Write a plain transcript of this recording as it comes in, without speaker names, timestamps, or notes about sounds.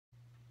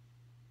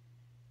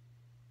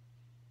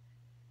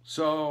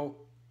So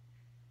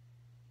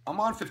I'm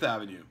on Fifth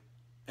Avenue,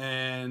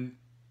 and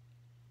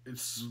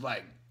it's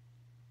like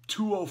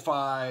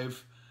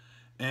 2:05,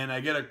 and I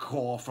get a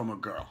call from a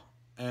girl,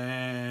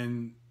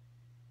 and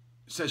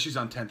says she's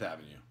on 10th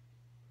Avenue.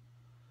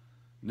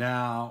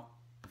 Now,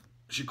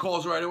 she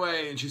calls right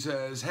away and she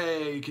says,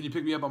 "Hey, can you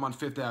pick me up? I'm on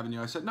Fifth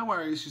Avenue." I said, "No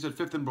worries." She said,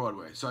 "Fifth and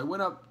Broadway." So I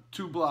went up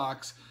 2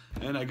 blocks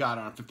and I got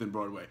her on Fifth and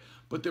Broadway.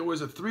 But there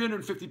was a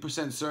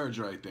 350% surge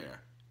right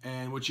there.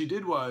 And what she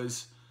did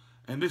was,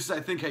 and this is,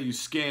 I think, how you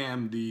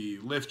scam the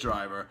Lyft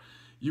driver,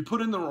 you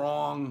put in the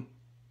wrong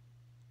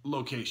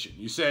location.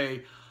 You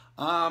say,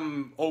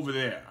 "I'm over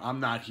there, I'm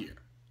not here."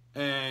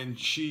 And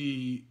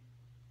she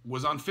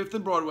was on Fifth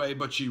and Broadway,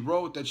 but she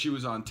wrote that she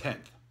was on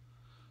 10th.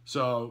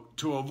 So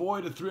to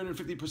avoid a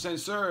 350%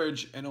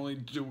 surge and only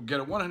to get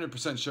a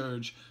 100%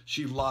 surge,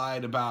 she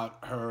lied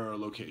about her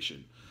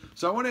location.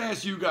 So I want to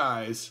ask you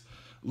guys,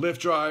 Lyft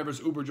drivers,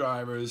 Uber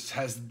drivers,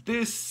 has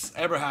this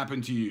ever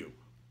happened to you?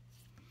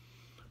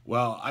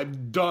 Well,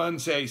 I've done,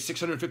 say,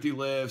 650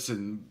 Lyfts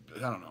and, I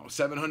don't know,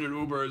 700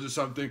 Ubers or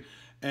something,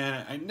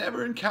 and I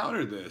never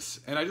encountered this.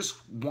 And I just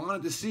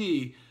wanted to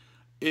see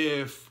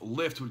if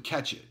Lyft would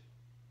catch it.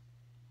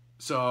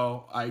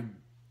 So I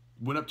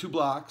went up 2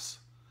 blocks,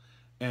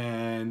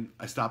 and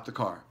I stopped the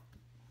car.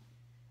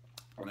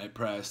 When I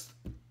pressed,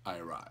 I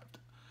arrived.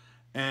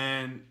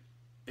 And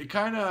it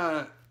kind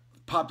of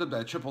popped up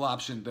that triple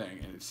option thing,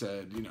 and it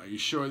said, "You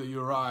sure that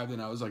you arrived?"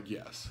 And I was like,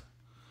 "Yes."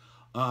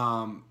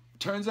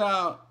 Turns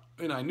out,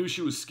 I knew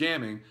she was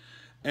scamming,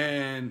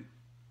 and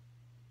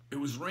it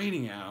was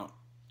raining out.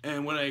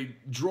 And when I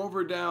drove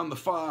her down the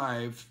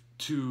 5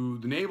 to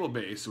the naval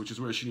base, which is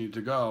where she needed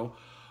to go,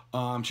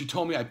 she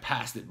told me I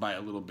passed it by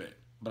a little bit.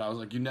 But I was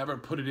like, "You never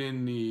put it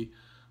in the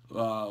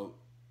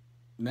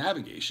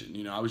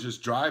navigation. I was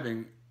just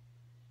driving.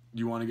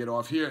 You want to get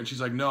off here?" And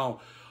she's like,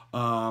 "No,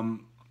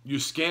 you're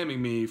scamming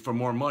me for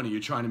more money.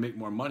 You're trying to make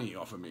more money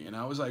off of me." And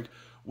I was like,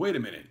 "Wait a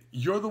minute.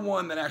 You're the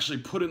one that actually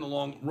put in the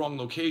wrong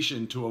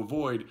location to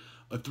avoid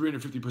a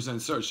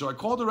 350% surge." So I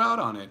called her out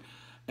on it,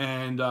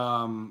 and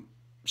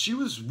she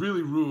was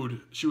really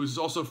rude. She was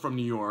also from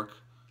New York,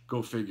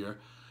 go figure.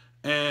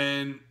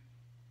 And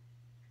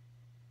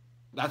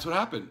that's what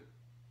happened.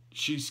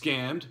 She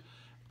scammed,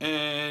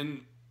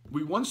 and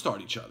we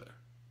one-starred each other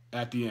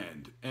at the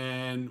end.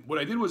 And what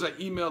I did was I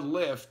emailed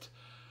Lyft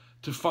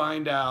to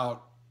find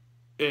out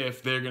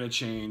if they're going to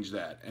change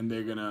that and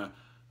they're going to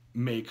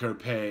make her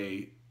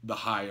pay the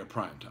higher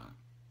prime time.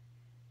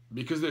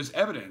 Because there's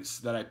evidence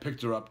that I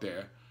picked her up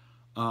there,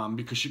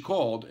 because she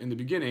called in the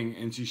beginning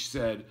and she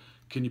said,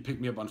 "Can you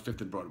pick me up on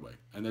 5th and Broadway?"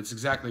 And that's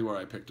exactly where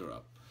I picked her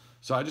up.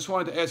 So I just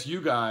wanted to ask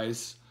you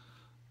guys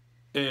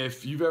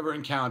if you've ever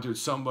encountered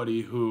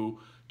somebody who,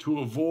 to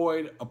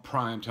avoid a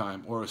prime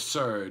time or a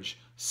surge,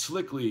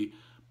 slickly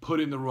put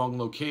in the wrong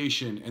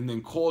location and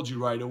then called you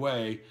right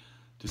away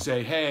to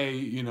say,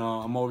 "Hey,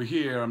 I'm over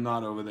here, I'm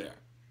not over there."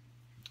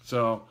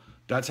 So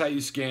that's how you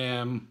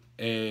scam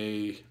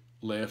a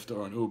Lyft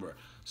or an Uber.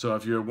 So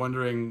if you're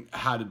wondering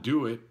how to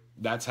do it,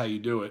 that's how you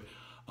do it.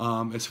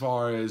 As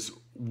far as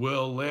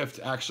will Lyft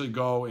actually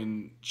go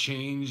and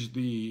change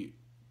the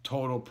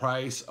total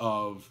price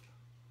of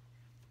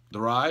the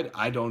ride,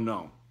 I don't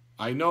know.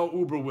 I know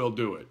Uber will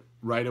do it.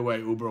 Right away,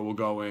 Uber will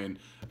go in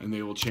and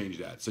they will change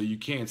that. So you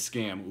can't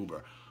scam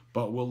Uber.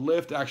 But will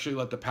Lyft actually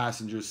let the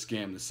passengers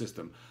scam the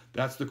system?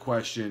 That's the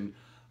question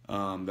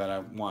that I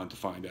wanted to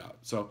find out.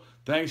 So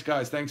thanks,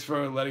 guys. Thanks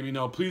for letting me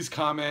know. Please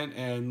comment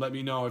and let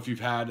me know if you've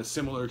had a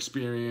similar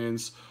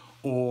experience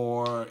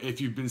or if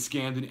you've been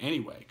scammed in any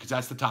way, because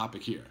that's the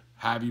topic here.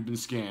 Have you been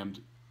scammed?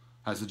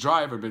 Has the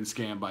driver been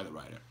scammed by the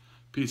rider?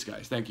 Peace,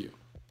 guys. Thank you.